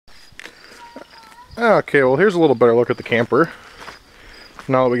Okay, well here's a little better look at the camper.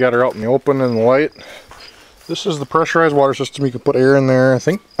 Now that we got her out in the open and the light. This is the pressurized water system. You can put air in there. I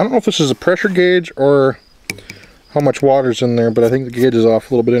don't know if this is a pressure gauge or how much water's in there, but I think the gauge is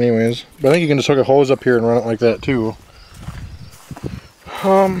off a little bit anyways. But I think you can just hook a hose up here and run it like that too.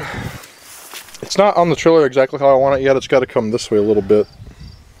 It's not on the trailer exactly how I want it yet. It's got to come this way a little bit.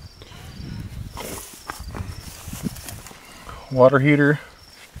 Water heater.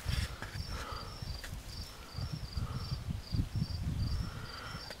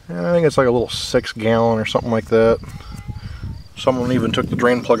 And I think it's like a little 6-gallon or something like that. Someone even took the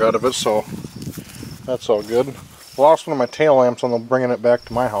drain plug out of it, so that's all good. Lost one of my tail lamps on bringing it back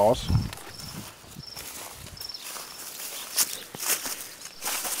to my house.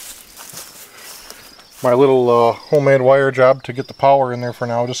 My little homemade wire job to get the power in there for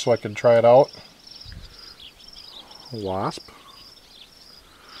now, just so I can try it out. Wasp.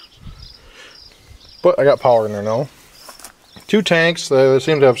 But I got power in there now. 2 tanks. They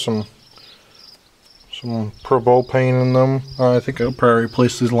seem to have some propane in them. I think I'll probably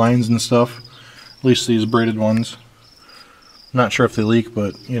replace these lines and stuff. At least these braided ones. Not sure if they leak,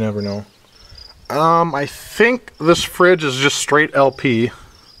 but you never know. I think this fridge is just straight LP.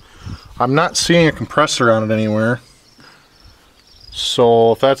 I'm not seeing a compressor on it anywhere.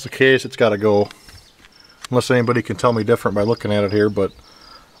 So if that's the case, it's got to go. Unless anybody can tell me different by looking at it here, but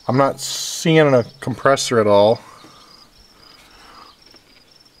I'm not seeing a compressor at all.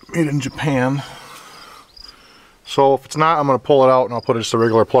 Made in Japan. So if it's not, I'm going to pull it out and I'll put just a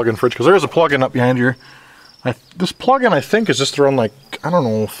regular plug-in fridge, because there is a plug-in up behind here. This plug-in, I think, is just around, like, I don't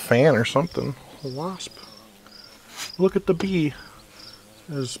know, a fan or something. A wasp. Look at the bee,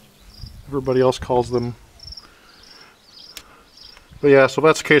 as everybody else calls them. But yeah, so if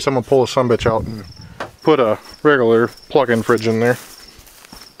that's the case, I'm going to pull the sumbitch out and put a regular plug-in fridge in there.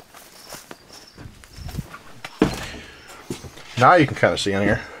 Now you can kind of see in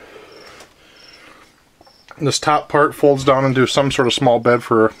here. This top part folds down into some sort of small bed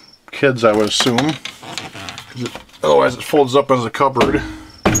for kids, I would assume. Otherwise it folds up as a cupboard.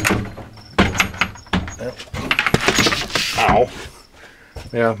 Yep. Ow.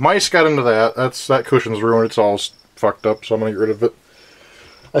 Yeah, mice got into that. That cushion's ruined. It's all fucked up, so I'm going to get rid of it.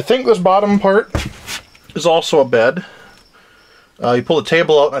 I think this bottom part is also a bed. You pull the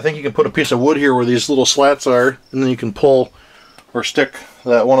table out, and I think you can put a piece of wood here where these little slats are, and then you can pull or stick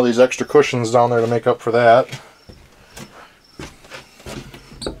one of these extra cushions down there to make up for that.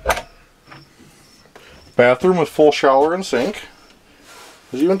 Bathroom with full shower and sink.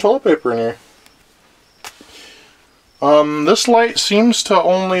 There's even toilet paper in here. This light seems to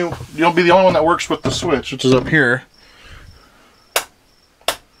you'll be the only one that works with the switch, which is up here.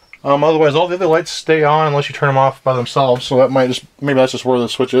 Otherwise all the other lights stay on unless you turn them off by themselves, so that maybe that's just where the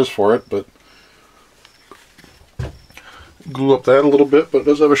switch is for it, but glue up that a little bit, but it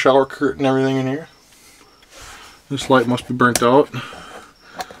does have a shower curtain and everything in here. This light must be burnt out.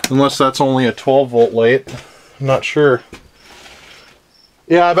 Unless that's only a 12-volt light. I'm not sure.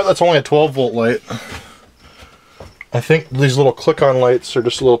 Yeah, I bet that's only a 12-volt light. I think these little click-on lights are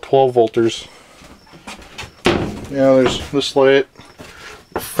just little 12-volters. Yeah, there's this light.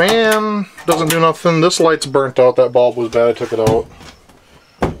 Fan doesn't do nothing. This light's burnt out. That bulb was bad. I took it out.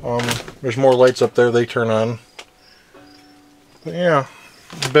 There's more lights up there. They turn on. But yeah,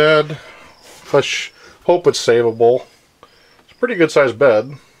 bed. I hope it's savable. It's a pretty good sized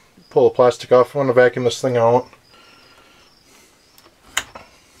bed. Pull the plastic off. I'm going to vacuum this thing out.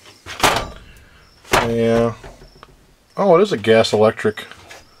 Yeah. Oh, it is a gas electric.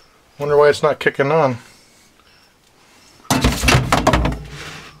 Wonder why it's not kicking on.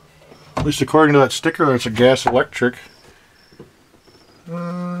 At least according to that sticker, it's a gas electric.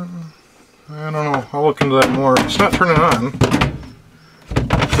 I don't know. I'll look into that more. It's not turning on.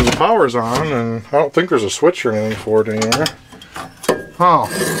 Because the power's on, and I don't think there's a switch or anything for it anywhere. Oh.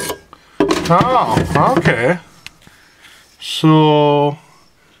 Oh, okay. So...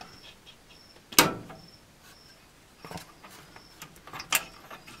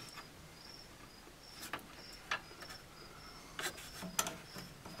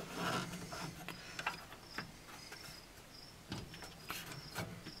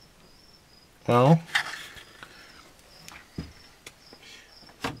 well,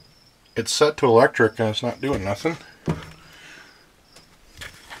 it's set to electric and it's not doing nothing.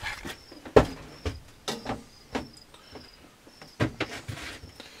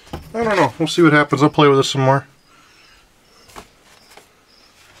 I don't know. We'll see what happens. I'll play with this some more.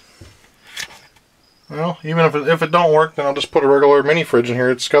 Well, even if it don't work, then I'll just put a regular mini fridge in here.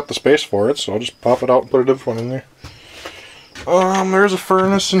 It's got the space for it, so I'll just pop it out and put a different one in there. There's a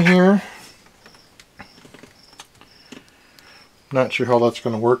furnace in here. Not sure how that's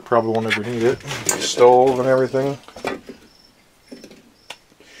going to work. Probably won't ever need it. Stove and everything.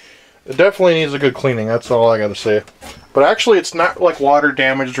 It definitely needs a good cleaning. That's all I got to say. But actually, it's not like water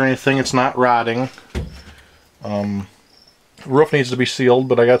damaged or anything. It's not rotting. Roof needs to be sealed,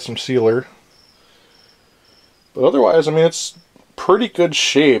 but I got some sealer. But otherwise, I mean, it's pretty good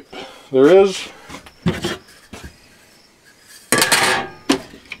shape. There is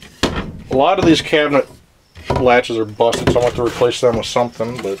a lot of these cabinet latches are busted, so I'm going to have to replace them with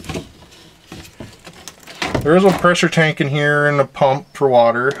something. But there is a pressure tank in here and a pump for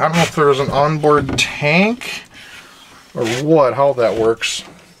water. I don't know if there's an onboard tank or what, how that works.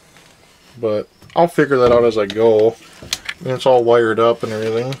 But I'll figure that out as I go. I mean, it's all wired up and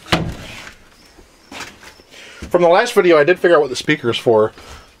everything. From the last video, I did figure out what the speaker is for.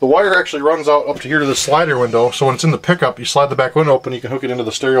 The wire actually runs out up to here to the slider window, so when it's in the pickup, you slide the back window open, you can hook it into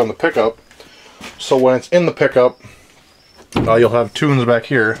the stereo in the pickup. So when it's in the pickup, you'll have tunes back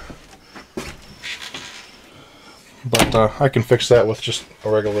here. But I can fix that with just a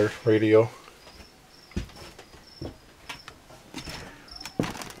regular radio.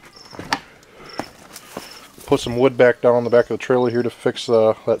 Put some wood back down on the back of the trailer here to fix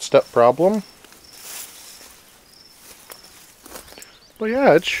that step problem. But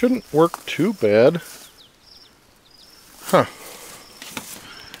yeah, it shouldn't work too bad. Huh.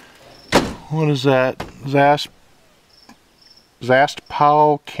 What is that?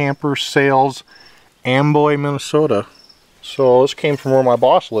 Zastpow Camper Sales, Amboy, Minnesota. So this came from where my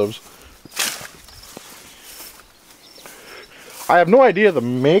boss lives. I have no idea the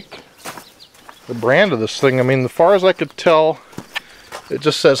make, the brand of this thing. I mean, as far as I could tell, it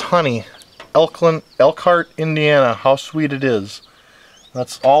just says honey. Elkhart, Indiana. How sweet it is.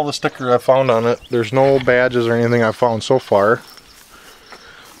 That's all the sticker I found on it. There's no badges or anything I found so far.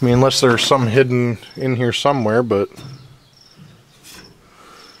 I mean, unless there's some hidden in here somewhere, but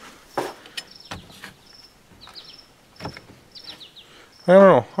I don't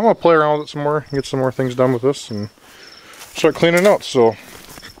know. I'm going to play around with it some more and get some more things done with this and start cleaning out. So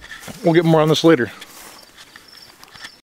we'll get more on this later.